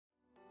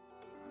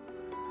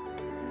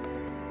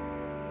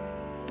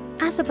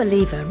As a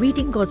believer,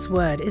 reading God's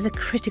Word is a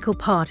critical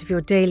part of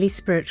your daily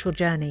spiritual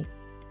journey.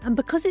 And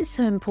because it's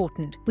so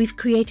important, we've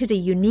created a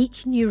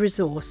unique new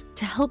resource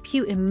to help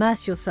you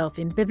immerse yourself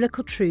in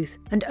biblical truth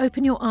and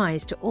open your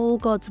eyes to all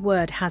God's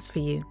Word has for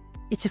you.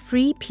 It's a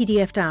free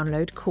PDF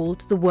download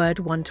called The Word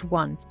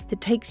 1-to-1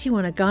 that takes you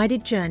on a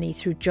guided journey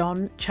through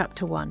John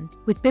chapter 1.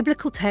 With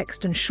biblical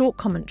text and short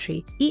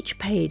commentary, each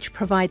page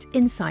provides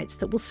insights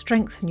that will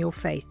strengthen your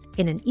faith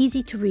in an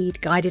easy-to-read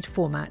guided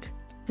format.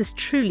 There's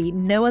truly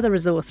no other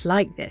resource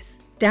like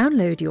this.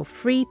 Download your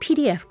free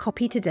PDF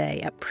copy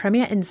today at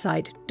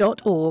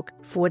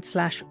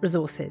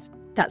premierinsight.org/resources.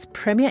 That's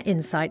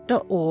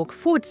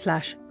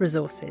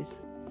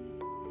premierinsight.org/resources.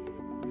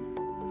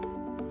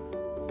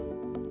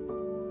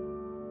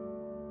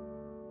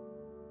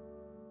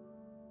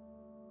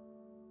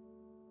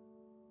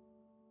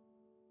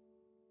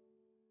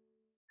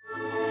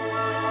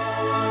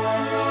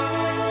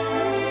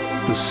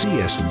 The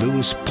C.S.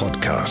 Lewis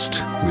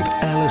Podcast with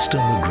Alistair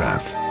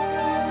McGrath.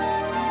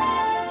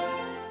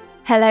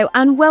 Hello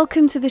and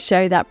welcome to the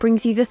show that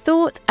brings you the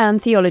thought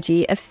and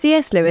theology of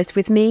C.S. Lewis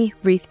with me,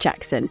 Ruth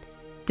Jackson.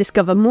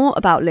 Discover more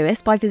about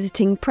Lewis by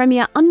visiting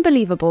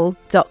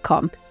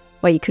premierunbelievable.com,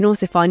 where you can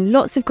also find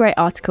lots of great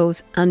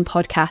articles and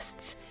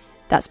podcasts.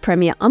 That's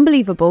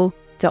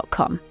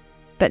premierunbelievable.com.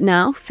 But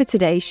now for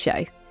today's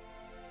show.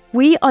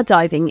 We are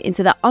diving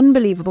into the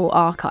Unbelievable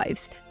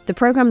Archives. The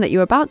programme that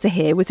you're about to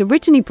hear was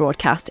originally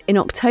broadcast in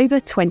October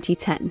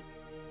 2010.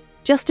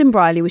 Justin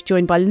Brierley was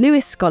joined by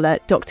Lewis scholar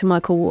Dr.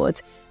 Michael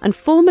Ward and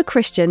former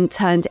Christian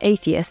turned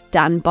atheist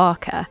Dan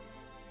Barker.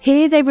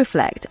 Here they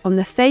reflect on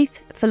the faith,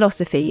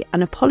 philosophy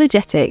and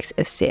apologetics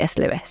of C.S.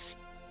 Lewis.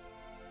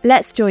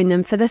 Let's join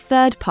them for the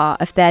third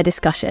part of their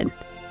discussion.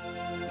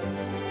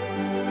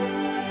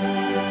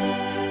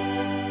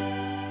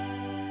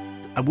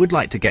 I would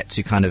like to get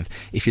to kind of,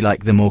 if you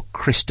like, the more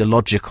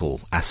Christological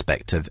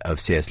aspect of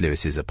C.S.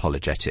 Lewis's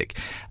apologetic.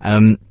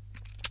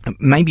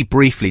 Maybe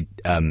briefly,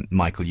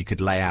 Michael, you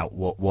could lay out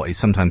what is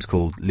sometimes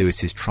called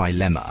Lewis's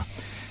trilemma.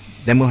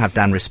 Then we'll have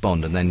Dan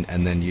respond, and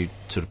then you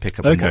sort of pick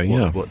up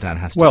on what Dan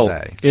has to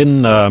say.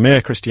 In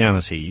Mere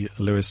Christianity,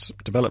 Lewis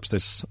develops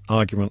this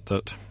argument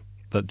that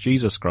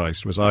Jesus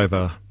Christ was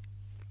either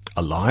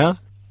a liar,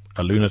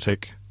 a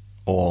lunatic,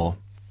 or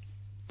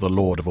the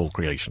Lord of all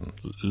creation.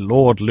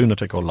 Lord,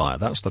 lunatic, or liar.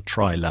 That's the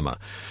trilemma.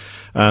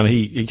 And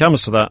he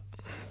comes to that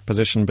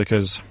position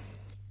because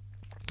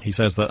he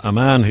says that a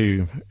man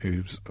who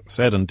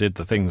said and did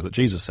the things that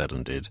Jesus said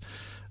and did,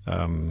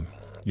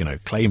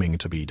 claiming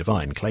to be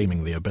divine,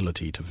 claiming the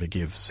ability to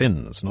forgive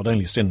sins, not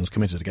only sins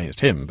committed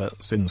against him,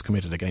 but sins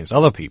committed against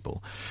other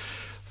people,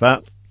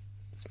 that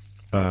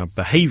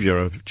behaviour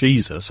of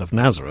Jesus of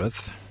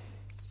Nazareth,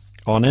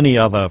 on any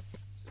other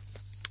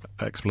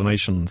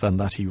explanation than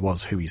that he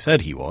was who he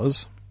said he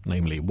was,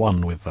 namely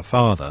one with the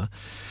Father,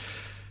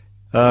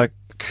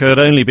 could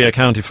only be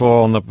accounted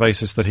for on the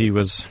basis that he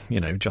was,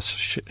 just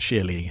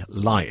sheerly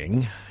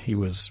lying. He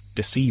was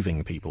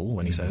deceiving people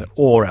when he said it,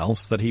 or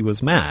else that he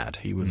was mad.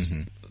 He was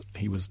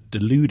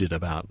deluded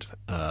about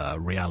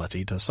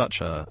reality to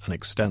such an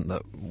extent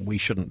that we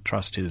shouldn't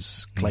trust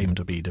his claim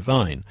to be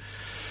divine.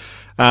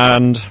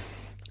 And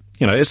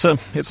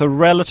it's a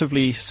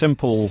relatively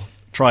simple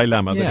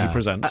trilemma that he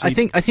presents. I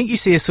think you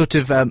see a sort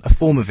of a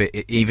form of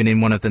it even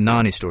in one of the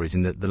Narnia stories,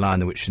 in the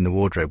Lion, the Witch and the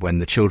Wardrobe, when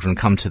the children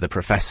come to the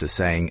professor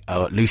saying,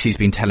 "Oh, Lucy's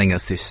been telling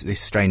us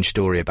this strange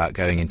story about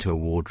going into a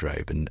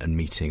wardrobe and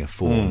meeting a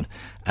faun,"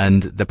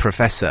 and the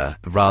professor,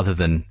 rather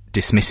than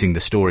dismissing the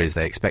story as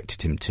they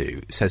expected him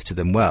to, says to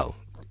them, "Well,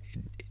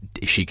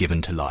 is she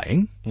given to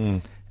lying?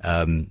 Do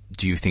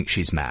you think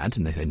she's mad?"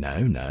 And they say,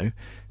 "No."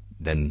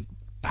 Then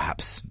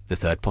perhaps the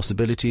third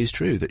possibility is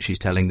true, that she's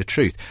telling the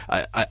truth.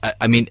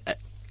 I mean,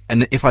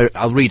 and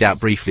I'll read out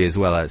briefly as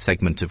well a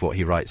segment of what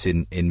he writes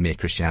in Mere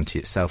Christianity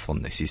itself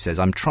on this. He says,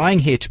 "I'm trying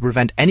here to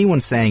prevent anyone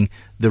saying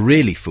the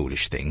really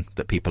foolish thing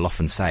that people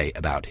often say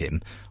about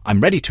him. I'm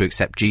ready to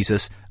accept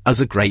Jesus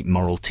as a great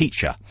moral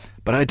teacher,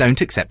 but I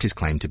don't accept his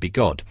claim to be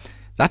God.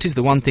 That is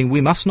the one thing we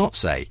must not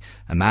say.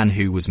 A man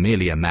who was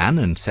merely a man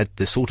and said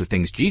the sort of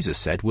things Jesus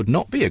said would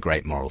not be a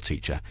great moral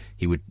teacher.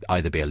 He would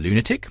either be a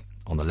lunatic,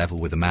 on the level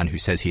with a man who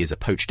says he is a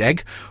poached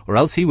egg, or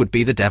else he would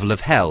be the devil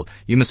of hell.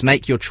 You must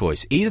make your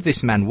choice. Either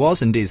this man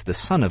was and is the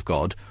Son of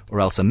God, or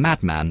else a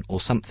madman, or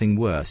something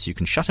worse. You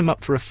can shut him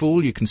up for a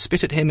fool, you can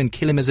spit at him and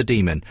kill him as a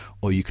demon,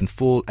 or you can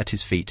fall at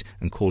his feet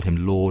and call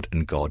him Lord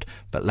and God.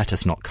 But let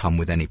us not come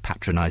with any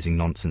patronising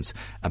nonsense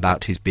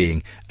about his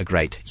being a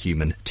great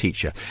human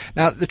teacher."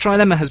 Now, the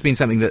trilemma has been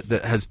something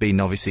that has been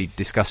obviously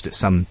discussed at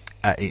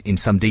in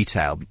some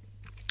detail.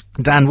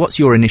 Dan, what's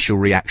your initial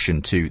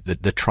reaction to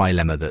the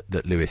trilemma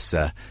that Lewis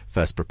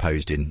first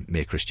proposed in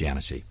Mere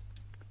Christianity?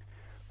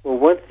 Well,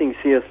 one thing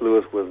C.S.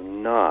 Lewis was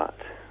not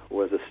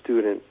was a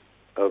student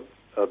of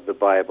the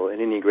Bible in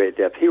any great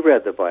depth. He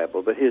read the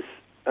Bible, but his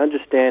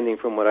understanding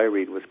from what I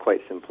read was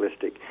quite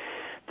simplistic.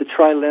 The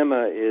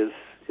trilemma is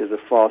a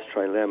false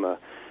trilemma.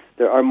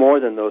 There are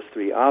more than those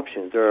three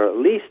options. There are at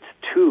least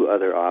two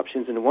other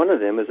options, and one of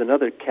them is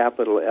another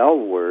capital L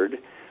word,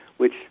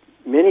 which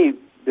many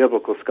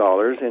biblical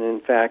scholars, and in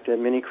fact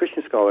many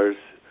Christian scholars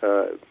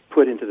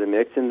put into the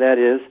mix, and that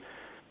is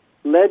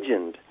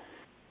legend.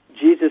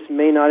 Jesus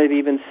may not have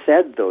even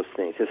said those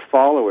things. His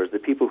followers, the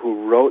people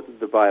who wrote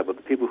the Bible,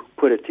 the people who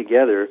put it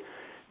together,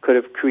 could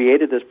have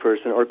created this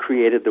person or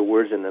created the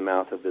words in the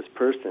mouth of this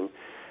person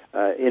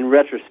in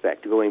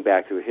retrospect, going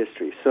back through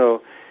history.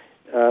 So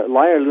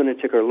liar,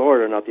 lunatic, or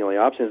Lord are not the only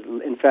options.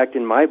 In fact,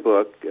 in my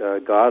book,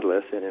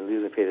 Godless, and in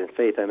Losing Faith and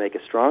Faith, I make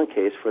a strong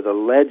case for the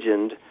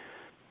legend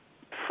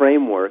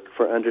framework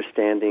for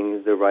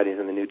understanding the writings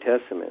in the New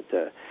Testament.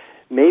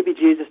 Maybe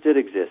Jesus did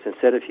exist and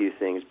said a few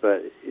things,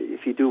 but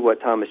if you do what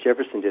Thomas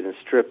Jefferson did and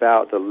strip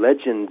out the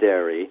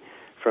legendary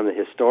from the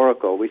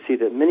historical, we see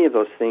that many of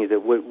those things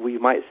that we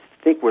might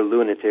think were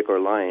lunatic or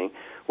lying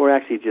were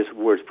actually just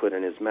words put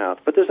in his mouth.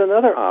 But there's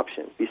another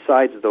option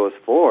besides those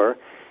four,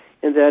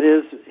 and that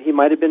is he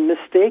might have been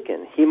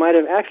mistaken. He might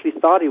have actually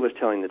thought he was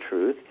telling the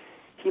truth.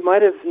 He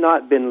might have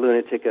not been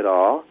lunatic at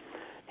all.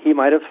 He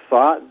might have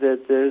thought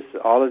that there's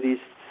all of these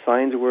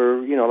signs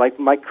were,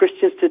 like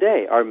Christians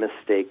today are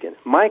mistaken.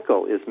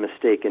 Michael is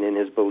mistaken in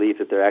his belief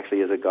that there actually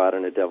is a God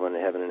and a devil and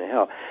a heaven and a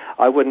hell.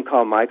 I wouldn't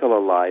call Michael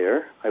a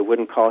liar. I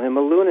wouldn't call him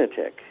a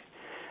lunatic.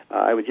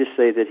 I would just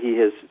say that he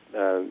has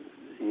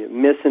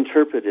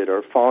misinterpreted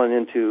or fallen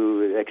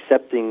into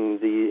accepting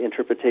the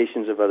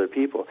interpretations of other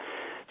people.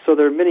 So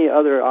there are many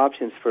other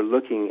options for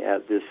looking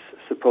at this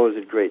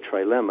supposed great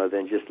trilemma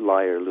than just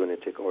liar,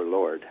 lunatic, or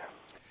Lord.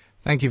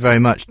 Thank you very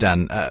much,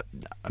 Dan.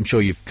 I'm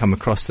sure you've come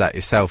across that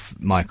yourself,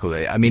 Michael.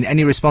 I mean,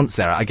 any response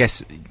there? I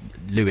guess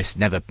Lewis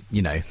never,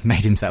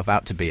 made himself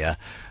out to be a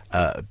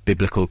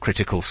biblical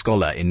critical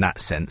scholar in that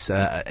sense.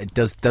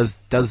 Does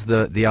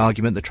the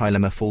argument, the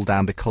trilemma, fall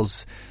down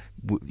because,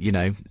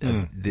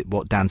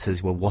 what Dan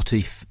says? Well, what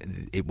if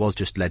it was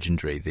just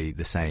legendary?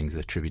 The sayings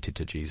attributed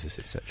to Jesus,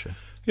 etc.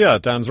 Yeah,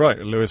 Dan's right.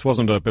 Lewis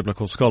wasn't a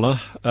biblical scholar,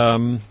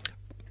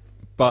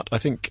 but I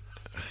think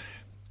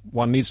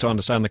one needs to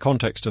understand the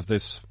context of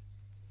this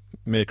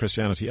Mere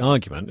Christianity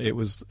argument. It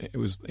was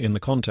in the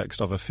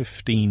context of a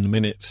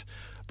 15-minute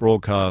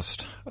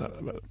broadcast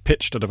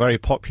pitched at a very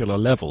popular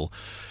level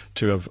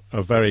to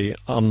a very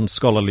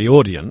unscholarly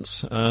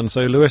audience, and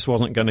so Lewis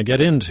wasn't going to get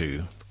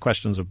into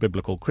questions of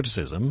biblical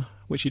criticism,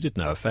 which he did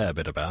know a fair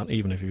bit about,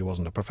 even if he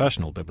wasn't a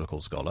professional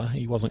biblical scholar.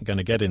 He wasn't going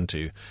to get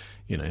into,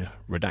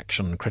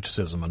 redaction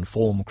criticism and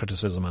form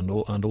criticism and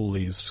all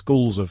these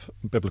schools of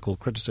biblical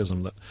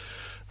criticism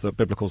that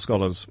biblical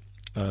scholars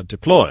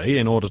deploy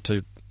in order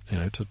to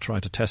try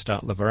to test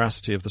out the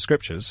veracity of the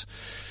scriptures.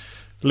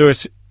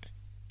 Lewis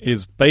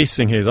is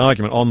basing his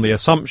argument on the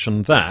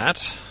assumption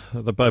that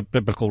the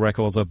biblical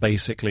records are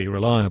basically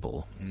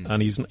reliable,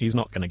 and he's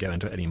not going to go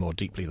into it any more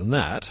deeply than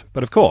that.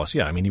 But of course,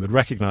 he would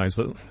recognise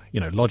that,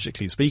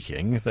 logically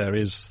speaking, there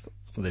is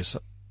this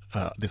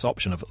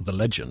option of the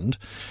legend,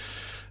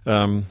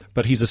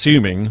 but he's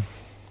assuming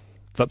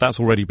that that's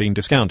already been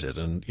discounted,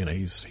 and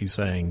he's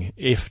saying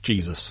if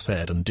Jesus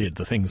said and did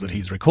the things that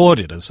he's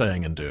recorded as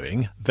saying and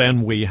doing,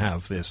 then we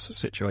have this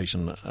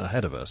situation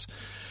ahead of us.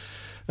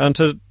 And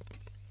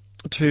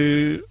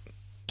to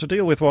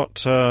deal with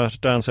what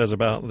Dan says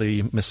about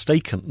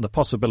the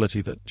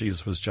possibility that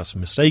Jesus was just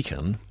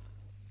mistaken,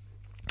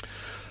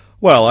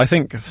 well, I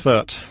think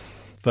that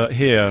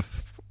here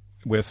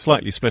we're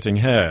slightly splitting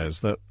hairs.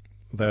 That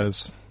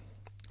there's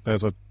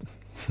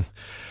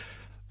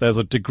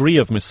a degree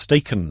of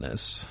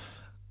mistakenness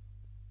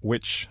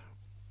which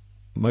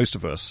most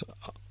of us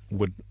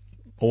would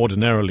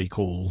ordinarily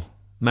call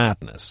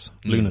madness,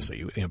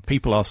 lunacy.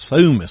 People are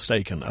so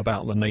mistaken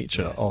about the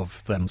nature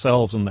of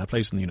themselves and their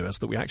place in the universe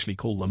that we actually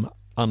call them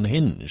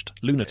unhinged,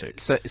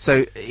 lunatic.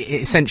 So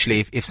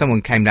essentially, if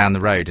someone came down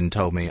the road and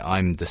told me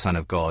I'm the Son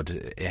of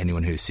God,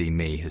 anyone who's seen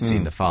me has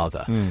seen the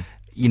Father,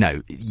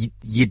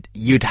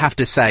 you'd have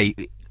to say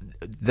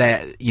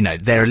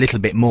they're a little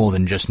bit more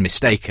than just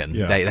mistaken.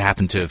 Yeah. They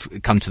happen to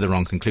have come to the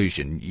wrong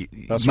conclusion.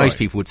 Most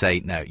people would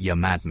say, no, you're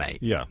mad, mate.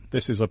 Yeah,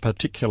 this is a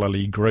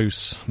particularly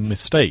gross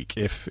mistake,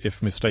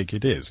 if mistake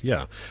it is,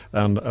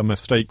 and a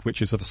mistake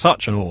which is of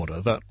such an order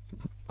that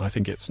I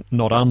think it's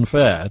not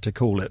unfair to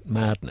call it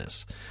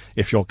madness.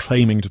 If you're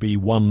claiming to be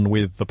one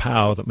with the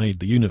power that made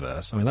the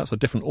universe, that's a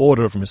different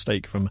order of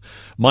mistake from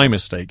my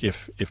mistake,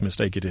 if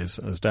mistake it is,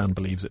 as Dan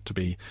believes it to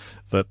be,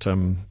 that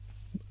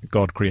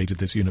God created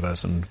this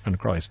universe and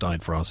Christ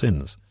died for our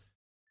sins.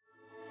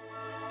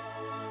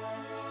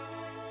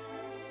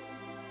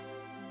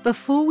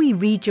 Before we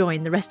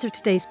rejoin the rest of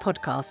today's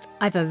podcast,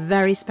 I have a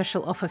very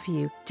special offer for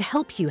you to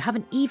help you have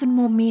an even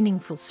more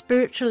meaningful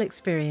spiritual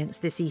experience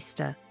this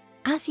Easter.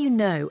 As you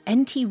know,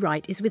 N.T.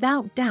 Wright is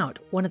without doubt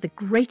one of the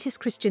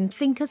greatest Christian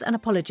thinkers and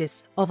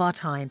apologists of our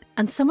time,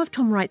 and some of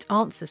Tom Wright's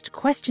answers to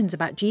questions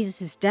about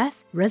Jesus'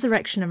 death,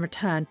 resurrection and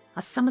return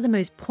are some of the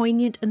most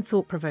poignant and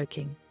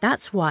thought-provoking.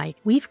 That's why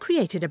we've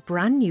created a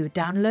brand new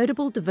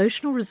downloadable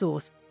devotional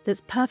resource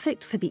that's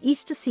perfect for the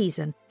Easter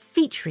season,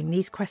 featuring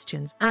these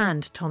questions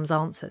and Tom's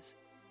answers.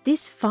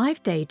 This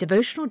 5-day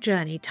devotional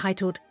journey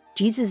titled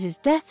Jesus'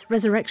 Death,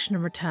 Resurrection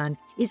and Return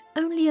is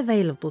only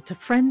available to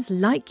friends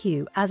like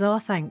you as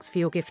our thanks for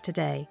your gift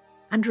today.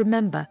 And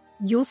remember,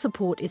 your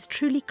support is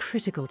truly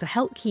critical to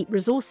help keep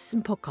resources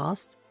and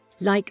podcasts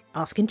like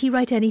Ask Inty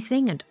Write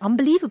Anything and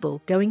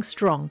Unbelievable going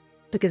strong,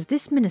 because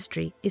this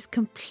ministry is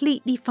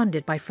completely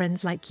funded by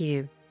friends like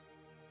you.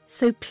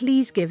 So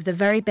please give the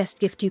very best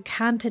gift you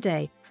can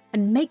today,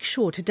 and make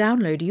sure to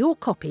download your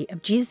copy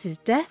of Jesus'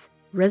 Death,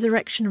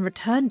 Resurrection and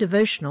Return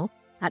devotional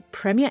at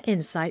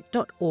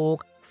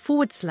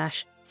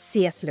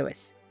premierinsight.org/C.S.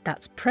 Lewis.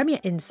 That's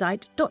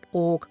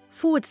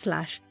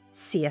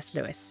premierinsight.org/C.S.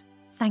 Lewis.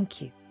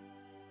 Thank you.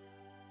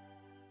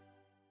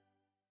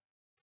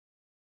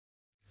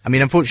 I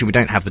mean, unfortunately, we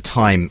don't have the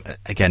time,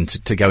 again,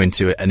 to go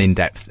into an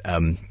in-depth,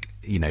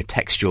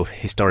 textual,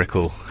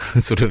 historical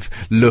sort of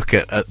look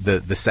at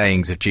the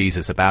sayings of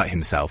Jesus about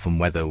himself and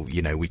whether,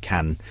 we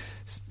can,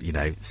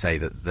 say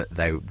that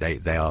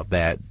they are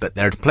there. But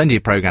there are plenty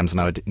of programs,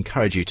 and I would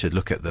encourage you to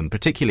look at them,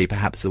 particularly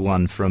perhaps the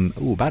one from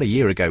about a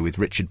year ago with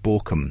Richard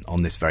Borkham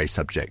on this very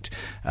subject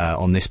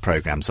on this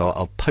program. So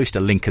I'll post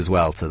a link as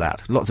well to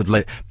that. Lots of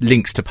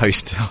links to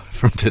post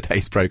from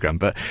today's program,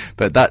 but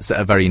that's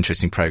a very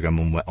interesting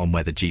program on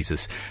whether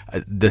Jesus,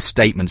 the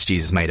statements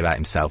Jesus made about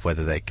himself,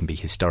 whether they can be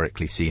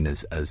historically seen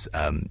as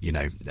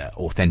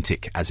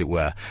authentic, as it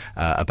were,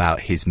 about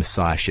his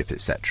messiahship,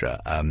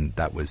 etc.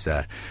 That was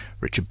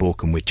Richard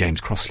Borkham with James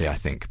Crossley, I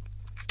think.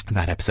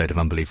 That episode of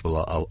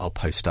Unbelievable I'll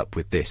post up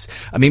with this.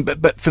 I mean,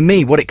 but for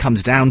me, what it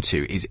comes down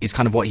to is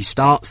kind of what he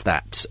starts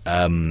that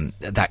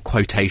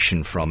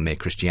quotation from Mere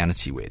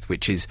Christianity with,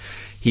 which is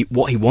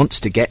what he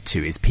wants to get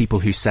to is people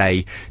who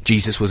say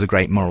Jesus was a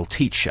great moral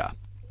teacher,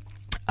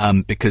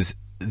 because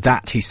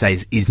that, he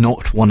says, is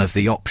not one of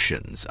the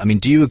options. I mean,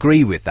 do you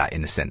agree with that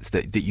in the sense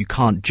that you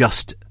can't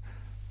just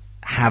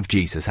have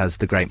Jesus as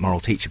the great moral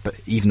teacher, but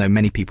even though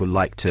many people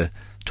like to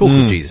talk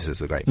of Jesus as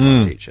the great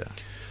moral teacher?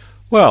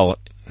 Well,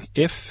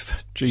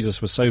 if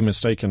Jesus was so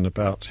mistaken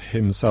about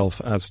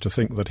himself as to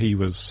think that he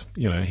was,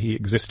 he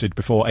existed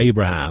before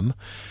Abraham,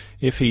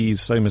 if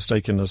he's so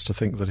mistaken as to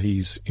think that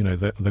he's,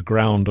 the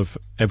ground of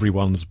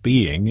everyone's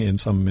being in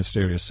some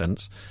mysterious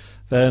sense,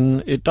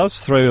 then it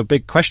does throw a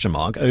big question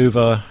mark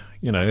over,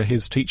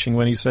 his teaching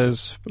when he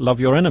says, love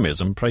your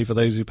enemies and pray for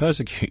those who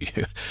persecute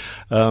you.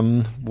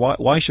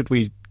 Why should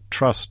we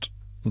trust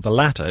the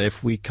latter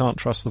if we can't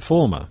trust the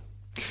former?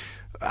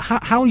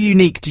 How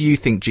unique do you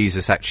think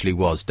Jesus actually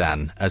was,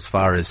 Dan, as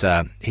far as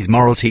his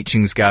moral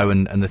teachings go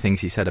and the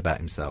things he said about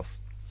himself?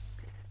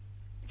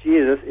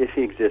 Jesus, if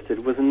he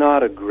existed, was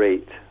not a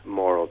great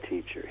moral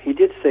teacher. He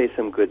did say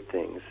some good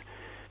things.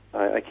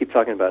 I keep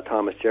talking about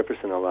Thomas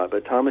Jefferson a lot,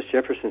 but Thomas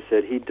Jefferson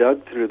said he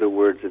dug through the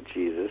words of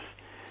Jesus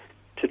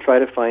to try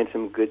to find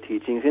some good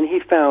teachings, and he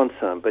found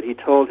some, but he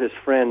told his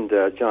friend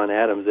John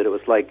Adams that it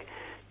was like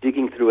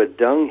digging through a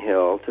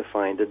dunghill to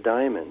find a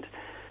diamond.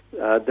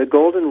 The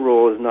golden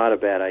rule is not a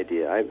bad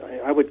idea.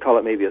 I would call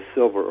it maybe a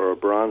silver or a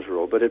bronze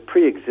rule, but it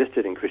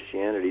pre-existed in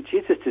Christianity.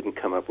 Jesus didn't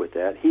come up with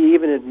that. He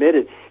even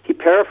admitted, he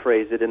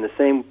paraphrased it in the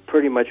same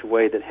pretty much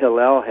way that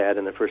Hillel had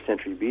in the 1st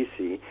century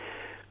BC,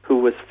 who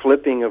was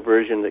flipping a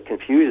version that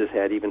Confucius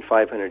had even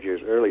 500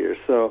 years earlier.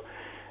 So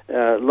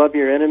love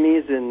your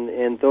enemies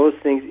and those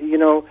things.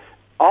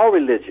 All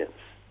religions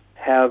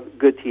have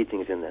good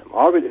teachings in them.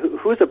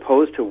 Who's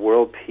opposed to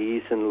world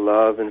peace and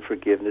love and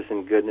forgiveness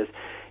and goodness?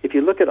 If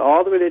you look at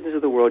all the religions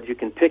of the world, you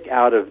can pick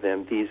out of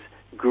them these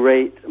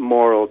great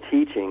moral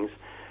teachings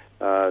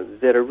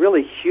that are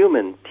really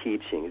human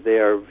teachings. They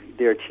are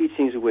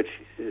teachings which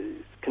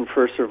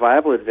confer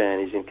survival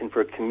advantage and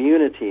confer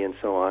community and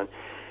so on.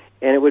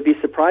 And it would be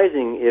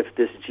surprising if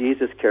this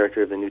Jesus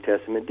character of the New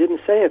Testament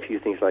didn't say a few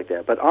things like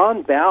that. But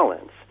on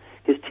balance,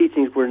 his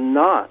teachings were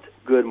not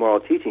good moral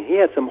teaching. He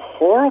had some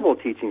horrible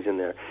teachings in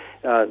there,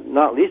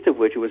 not least of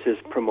which was his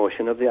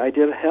promotion of the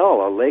idea of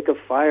hell, a lake of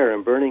fire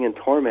and burning and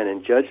torment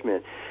and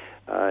judgment.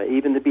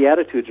 Even the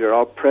Beatitudes are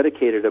all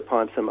predicated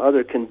upon some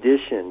other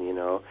condition,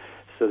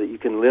 so that you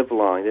can live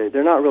long.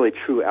 They're not really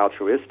true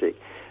altruistic.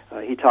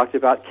 He talked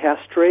about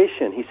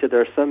castration. He said there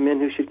are some men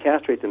who should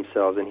castrate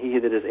themselves, and he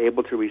that is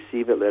able to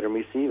receive it, let him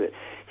receive it.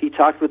 He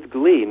talked with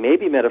glee,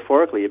 maybe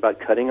metaphorically, about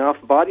cutting off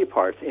body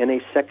parts in a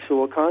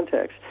sexual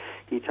context.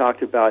 He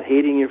talked about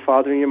hating your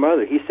father and your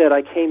mother. He said,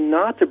 I came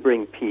not to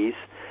bring peace,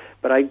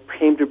 but I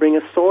came to bring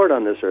a sword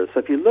on this earth. So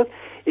if you look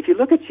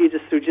at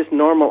Jesus through just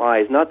normal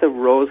eyes, not the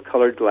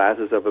rose-colored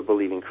glasses of a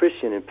believing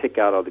Christian, and pick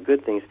out all the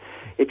good things,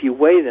 if you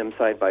weigh them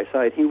side by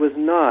side, he was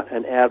not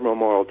an admirable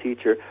moral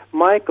teacher.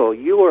 Michael,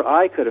 you or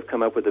I could have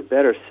come up with a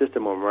better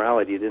system of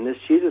morality than this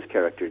Jesus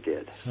character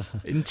did.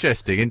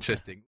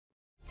 Interesting.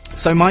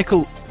 So,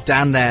 Michael,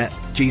 down there,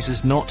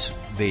 Jesus not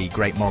the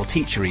great moral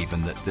teacher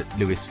even that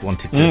Lewis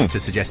wanted to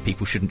suggest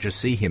people shouldn't just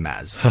see him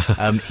as.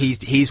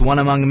 He's one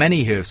among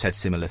many who have said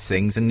similar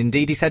things, and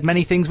indeed he said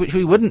many things which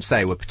we wouldn't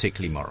say were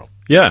particularly moral.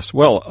 Yes,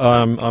 well,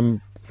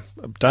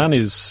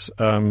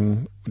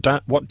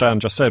 what Dan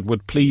just said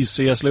would please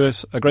C.S.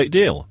 Lewis a great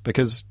deal,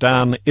 because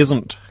Dan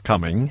isn't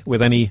coming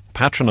with any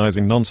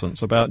patronising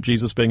nonsense about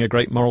Jesus being a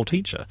great moral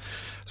teacher.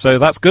 So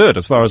that's good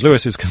as far as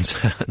Lewis is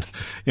concerned.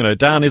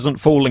 Dan isn't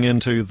falling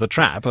into the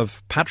trap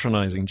of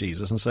patronising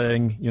Jesus and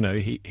saying,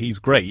 he's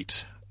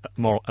great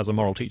as a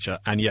moral teacher,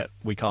 and yet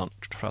we can't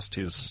trust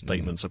his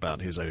statements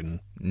about his own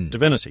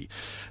divinity.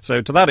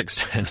 So to that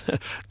extent,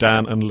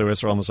 Dan and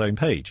Lewis are on the same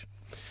page.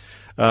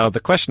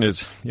 The question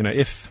is,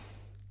 if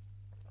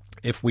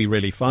we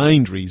really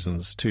find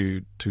reasons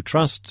to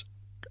trust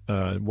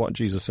what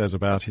Jesus says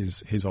about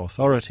his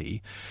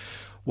authority,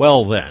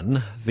 well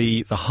then,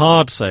 the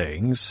hard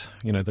sayings,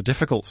 the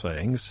difficult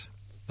sayings,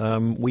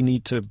 we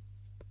need to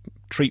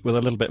treat with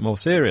a little bit more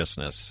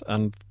seriousness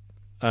and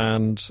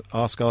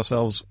ask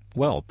ourselves,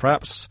 well,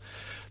 perhaps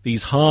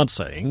these hard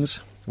sayings,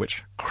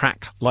 which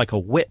crack like a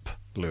whip,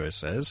 Lewis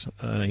says,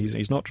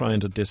 he's not trying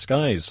to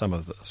disguise some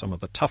of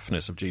the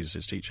toughness of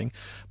Jesus' teaching.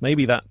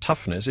 Maybe that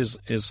toughness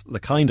is the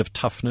kind of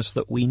toughness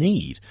that we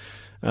need.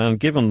 And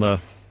given the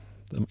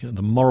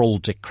moral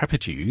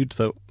decrepitude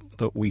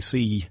that we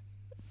see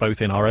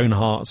both in our own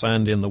hearts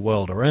and in the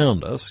world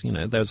around us,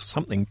 there's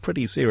something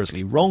pretty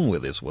seriously wrong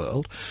with this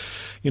world.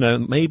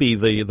 Maybe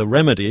the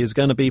remedy is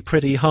going to be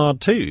pretty hard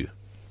too.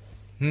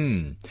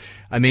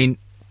 I mean,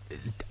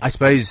 I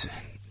suppose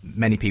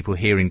many people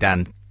hearing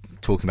Dan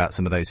talking about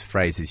some of those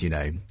phrases,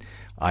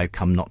 I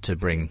come not to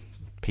bring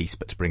peace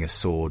but to bring a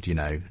sword,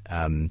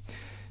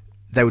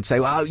 they would say,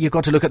 well, you've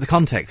got to look at the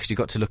context. You've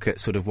got to look at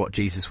sort of what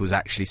Jesus was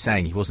actually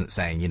saying. He wasn't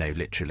saying,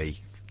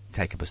 literally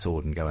take up a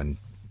sword and go and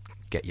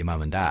get your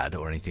mum and dad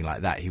or anything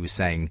like that. He was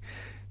saying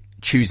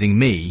choosing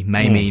me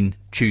may mean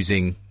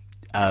choosing,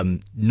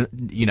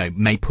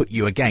 may put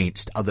you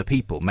against other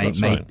people.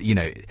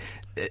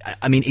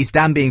 I mean, is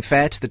Dan being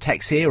fair to the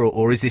text here,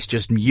 or is this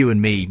just you and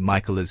me,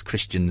 Michael, as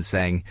Christians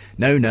saying,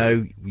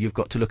 no, you've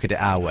got to look at it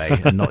our way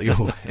and not your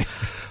way?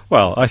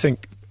 Well, I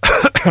think,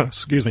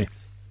 excuse me,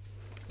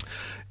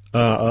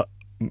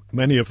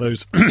 many of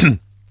those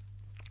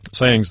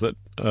sayings that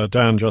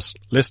Dan just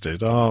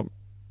listed are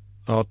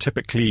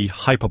typically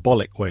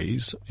hyperbolic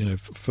ways,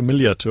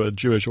 familiar to a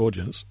Jewish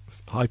audience,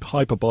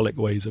 hyperbolic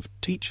ways of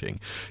teaching.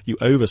 You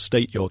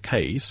overstate your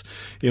case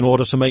in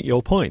order to make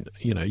your point.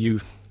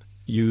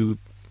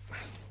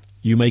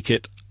 You make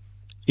it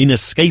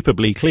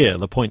inescapably clear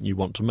the point you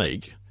want to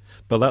make,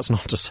 but that's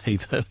not to say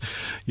that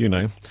you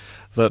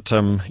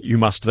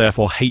must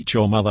therefore hate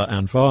your mother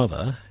and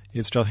father.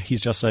 He's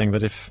just saying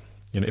that if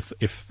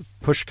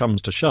push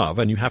comes to shove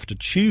and you have to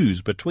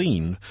choose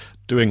between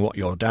doing what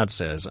your dad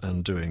says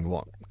and doing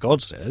what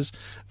God says,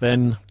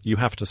 then you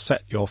have to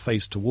set your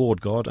face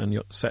toward God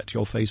and set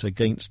your face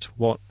against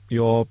what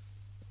you've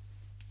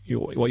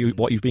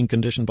been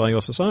conditioned by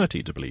your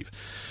society to believe.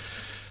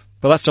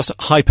 But that's just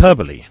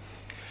hyperbole.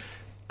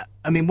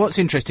 I mean, what's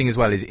interesting as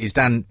well is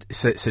Dan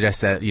suggests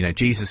that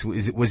Jesus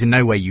was in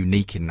no way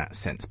unique in that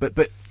sense, but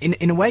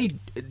in a way,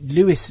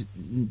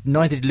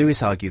 neither did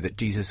Lewis argue that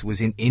Jesus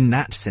was in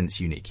that sense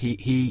unique.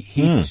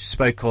 He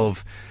spoke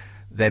of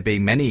there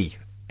being many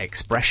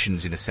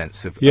expressions in a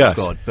sense of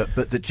God, but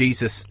that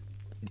Jesus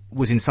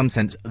was in some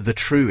sense the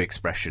true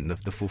expression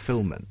of the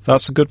fulfillment.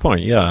 That's a good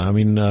point. Yeah, I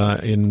mean,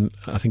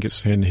 I think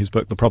it's in his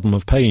book, The Problem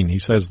of Pain, he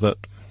says that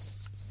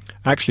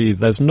actually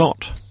there's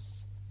not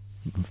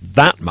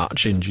that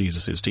much in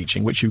Jesus'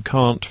 teaching which you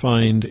can't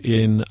find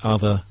in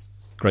other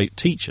great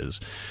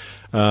teachers.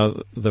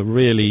 The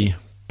really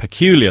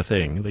peculiar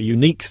thing, the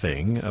unique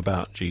thing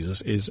about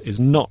Jesus is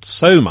not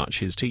so much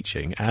his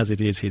teaching as it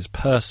is his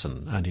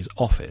person and his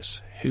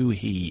office, who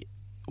he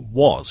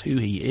was, who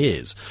he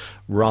is,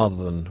 rather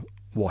than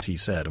what he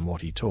said and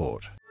what he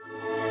taught.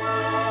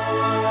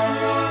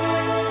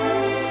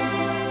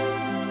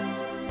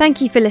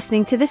 Thank you for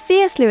listening to the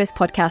C.S. Lewis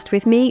podcast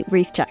with me,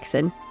 Ruth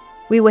Jackson.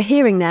 We were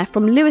hearing there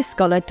from Lewis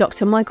scholar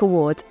Dr. Michael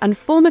Ward and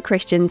former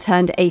Christian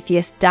turned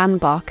atheist Dan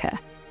Barker.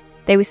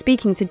 They were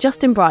speaking to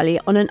Justin Briley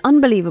on An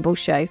Unbelievable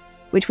Show,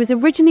 which was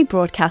originally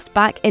broadcast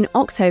back in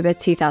October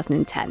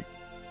 2010.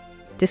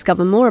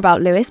 Discover more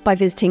about Lewis by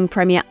visiting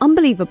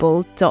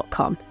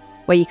premierunbelievable.com,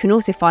 where you can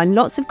also find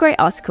lots of great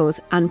articles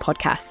and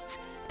podcasts.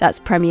 That's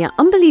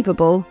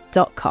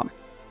premierunbelievable.com.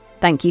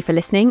 Thank you for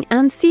listening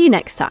and see you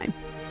next time.